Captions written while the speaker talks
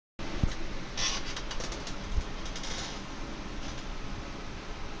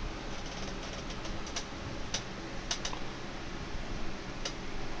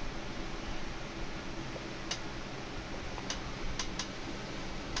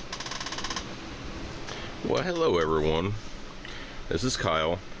Well, hello everyone. This is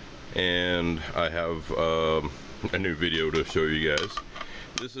Kyle, and I have a new video to show you guys.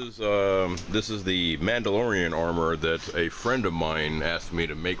 This is the Mandalorian armor that a friend of mine asked me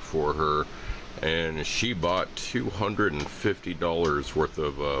to make for her, and she bought $250 worth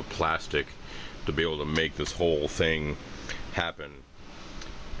of plastic to be able to make this whole thing happen.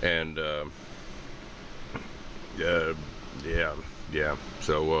 And yeah.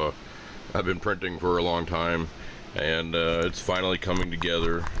 So I've been printing for a long time, and it's finally coming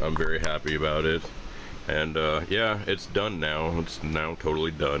together. I'm very happy about it, and yeah, it's done now. It's now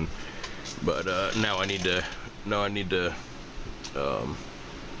totally done. But now I need to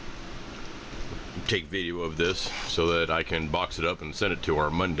take video of this so that I can box it up and send it to her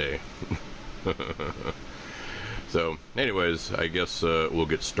Monday. So, anyways, I guess we'll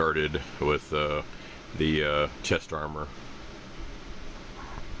get started with the chest armor.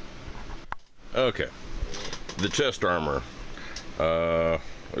 Okay, the chest armor.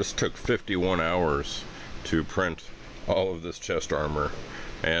 This took 51 hours to print all of this chest armor,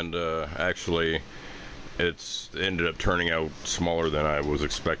 and actually it's ended up turning out smaller than I was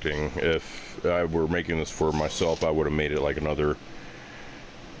expecting. If I were making this for myself, I would have made it like another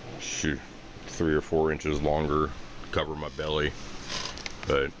 3 or 4 inches longer, cover my belly.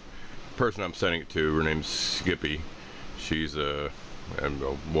 But the person I'm sending it to, her name's Skippy. She's I'm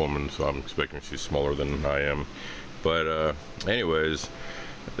a woman, so I'm expecting she's smaller than I am. But anyways,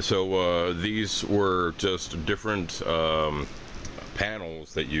 so these were just different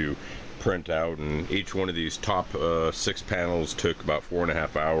panels that you print out, and each one of these top 6 panels took about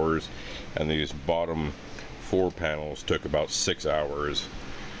 4.5 hours, and these bottom 4 panels took about 6 hours.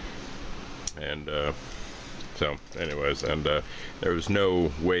 And so anyways, and there was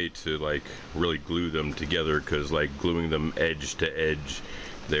no way to like really glue them together, because like gluing them edge to edge,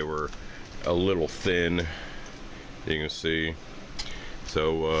 they were a little thin, you can see.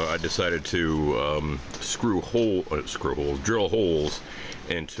 So I decided to drill holes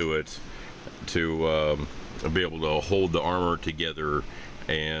into it to be able to hold the armor together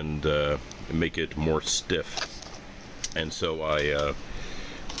and make it more stiff. And so I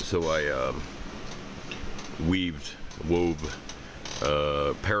wove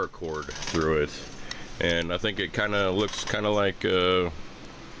paracord through it, and I think it kind of looks kind of like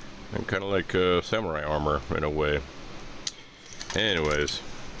samurai armor in a way. Anyways,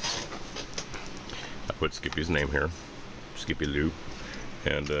 I put Skippy's name here, Skippy Lou,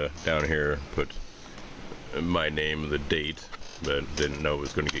 and down here put my name, the date, but didn't know it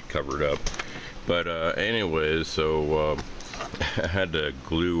was going to get covered up. But anyways, so I had to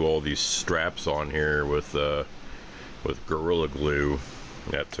glue all these straps on here with Gorilla Glue.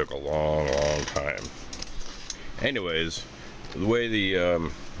 That took a long time. Anyways, the way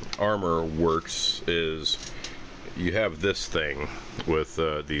the armor works is you have this thing with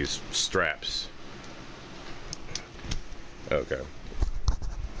these straps.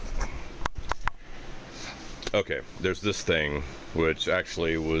 Okay, there's this thing, which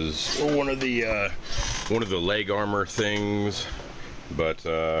actually was one of the leg armor things, but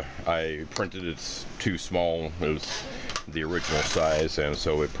I printed it too small. It was the original size, and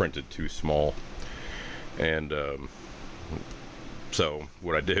so it printed too small. And so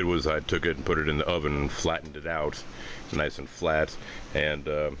what I did was I took it and put it in the oven and flattened it out. It's nice and flat. And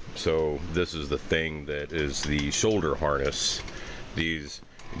so this is the thing that is the shoulder harness. These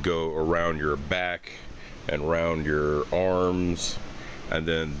go around your back and around your arms, and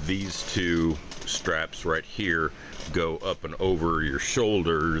then these 2 straps right here go up and over your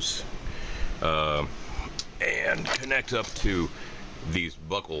shoulders and connect up to these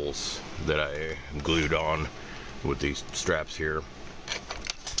buckles that I glued on with these straps here.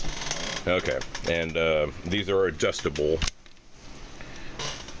 Okay, and these are adjustable.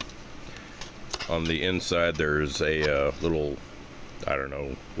 On the inside there's a little, I don't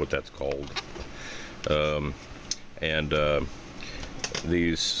know what that's called, and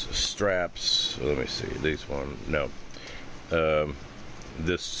these straps, let me see, this one, no,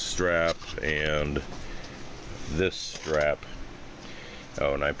 this strap and this strap.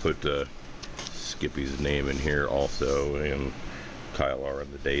 Oh, and I put Skippy's name in here also, and Kyle R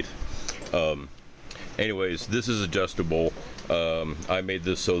on the date. Anyways, this is adjustable. I made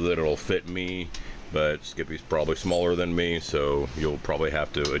this so that it'll fit me, but Skippy's probably smaller than me, so you'll probably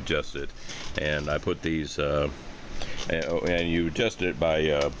have to adjust it. And I put these and you adjust it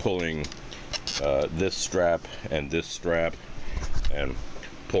by pulling this strap and this strap and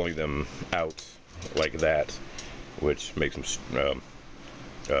pulling them out like that, which makes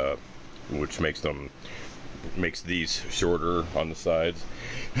them makes these shorter on the sides.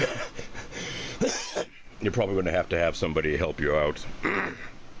 you're probably going to have somebody help you out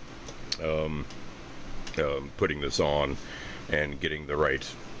putting this on and getting the right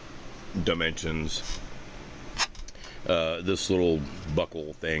dimensions. This little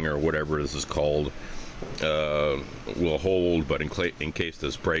buckle thing or whatever this is called will hold, but in case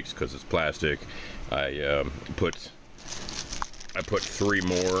this breaks, because it's plastic, I put 3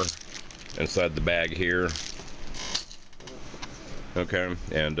 more inside the bag here. Okay,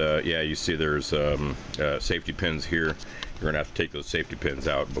 and yeah, you see there's safety pins here. You're gonna have to take those safety pins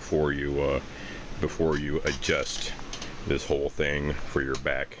out before you adjust this whole thing for your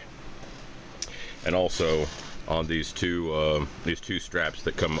back. And also on these two straps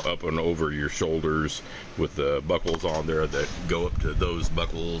that come up and over your shoulders with the buckles on there that go up to those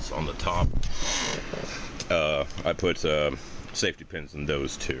buckles on the top, I put safety pins in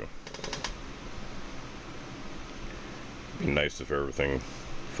those too. Be nice if everything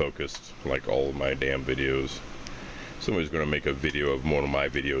focused like all of my damn videos. Somebody's gonna make a video of one of my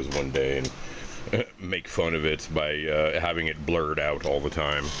videos one day and make fun of it by having it blurred out all the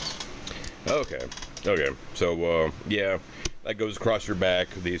time. Okay, so yeah, that goes across your back.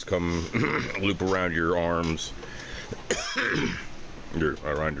 These come loop around your arms,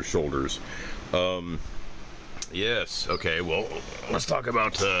 around your shoulders. Yes, okay, well, let's talk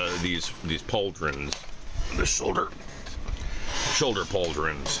about these pauldrons, the shoulder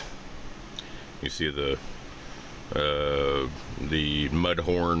pauldrons. You see the mud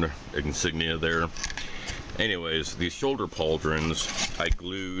horn insignia there. Anyways, these shoulder pauldrons, I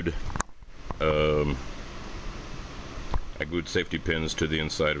glued safety pins to the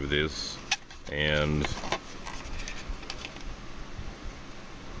inside of this, and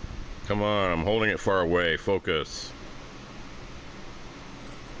come on, I'm holding it far away, focus.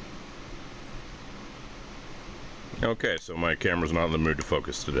 Okay, so my camera's not in the mood to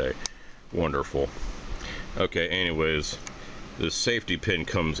focus today. Wonderful. Okay, anyways, this safety pin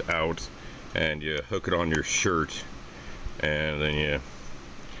comes out and you hook it on your shirt, and then you,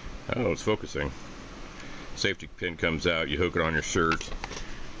 oh, it's focusing. Safety pin comes out, you hook it on your shirt,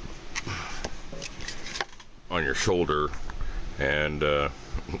 on your shoulder, and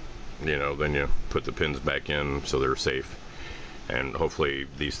you know, then you put the pins back in so they're safe, and hopefully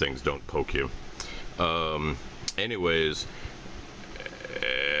these things don't poke you. Anyways,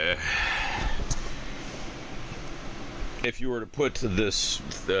 if you were to put this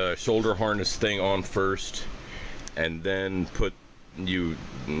shoulder harness thing on first and then put you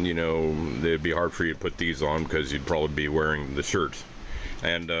know, it'd be hard for you to put these on because you'd probably be wearing the shirt.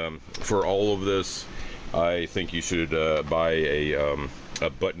 And for all of this, I think you should buy a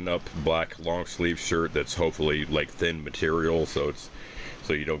button-up black long sleeve shirt that's hopefully like thin material, so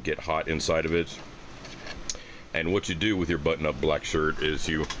you don't get hot inside of it. And what you do with your button-up black shirt is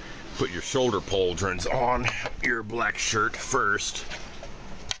you put your shoulder pauldrons on your black shirt first.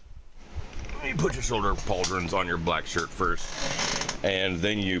 You put your shoulder pauldrons on your black shirt first, and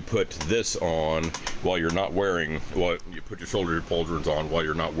then you put this on while you're not wearing, well, you put your shoulder pauldrons on while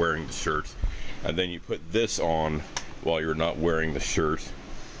you're not wearing the shirt, and then you put this on while you're not wearing the shirt,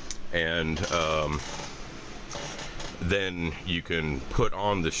 and then you can put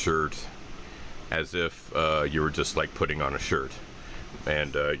on the shirt as if you were just like putting on a shirt,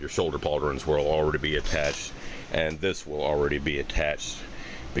 and your shoulder pauldrons will already be attached, and this will already be attached,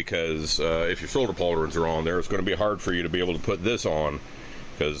 because if your shoulder pauldrons are on there, it's going to be hard for you to be able to put this on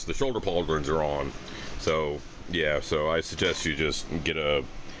because the shoulder pauldrons are on. So yeah, so I suggest you just get a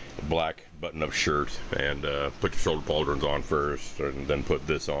black button-up shirt and put your shoulder pauldrons on first, and then put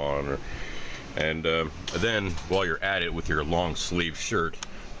this on, and then while you're at it with your long sleeve shirt,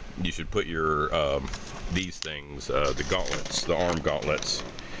 you should put your these things, the gauntlets, the arm gauntlets,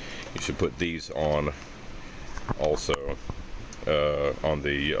 you should put these on also on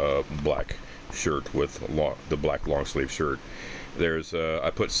the black shirt with the black long sleeve shirt. There's I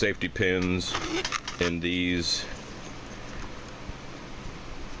put safety pins in these.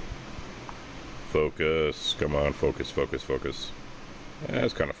 Focus, come on, focus. Yeah,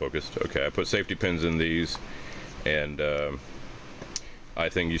 it's kind of focused. Okay, I put safety pins in these, and I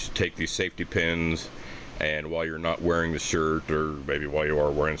think you should take these safety pins, and while you're not wearing the shirt, or maybe while you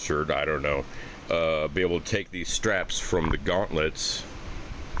are wearing the shirt, I don't know, be able to take these straps from the gauntlets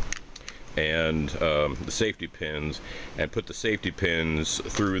and the safety pins, and put the safety pins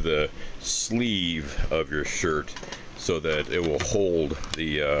through the sleeve of your shirt so that it will hold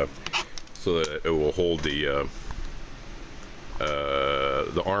the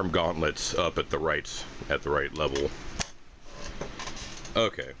the arm gauntlets up at the right level.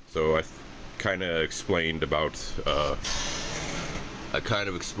 Okay, so I kind of explained about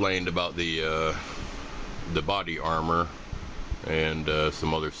the the body armor and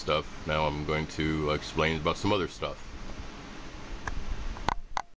some other stuff. Now I'm going to explain about some other stuff.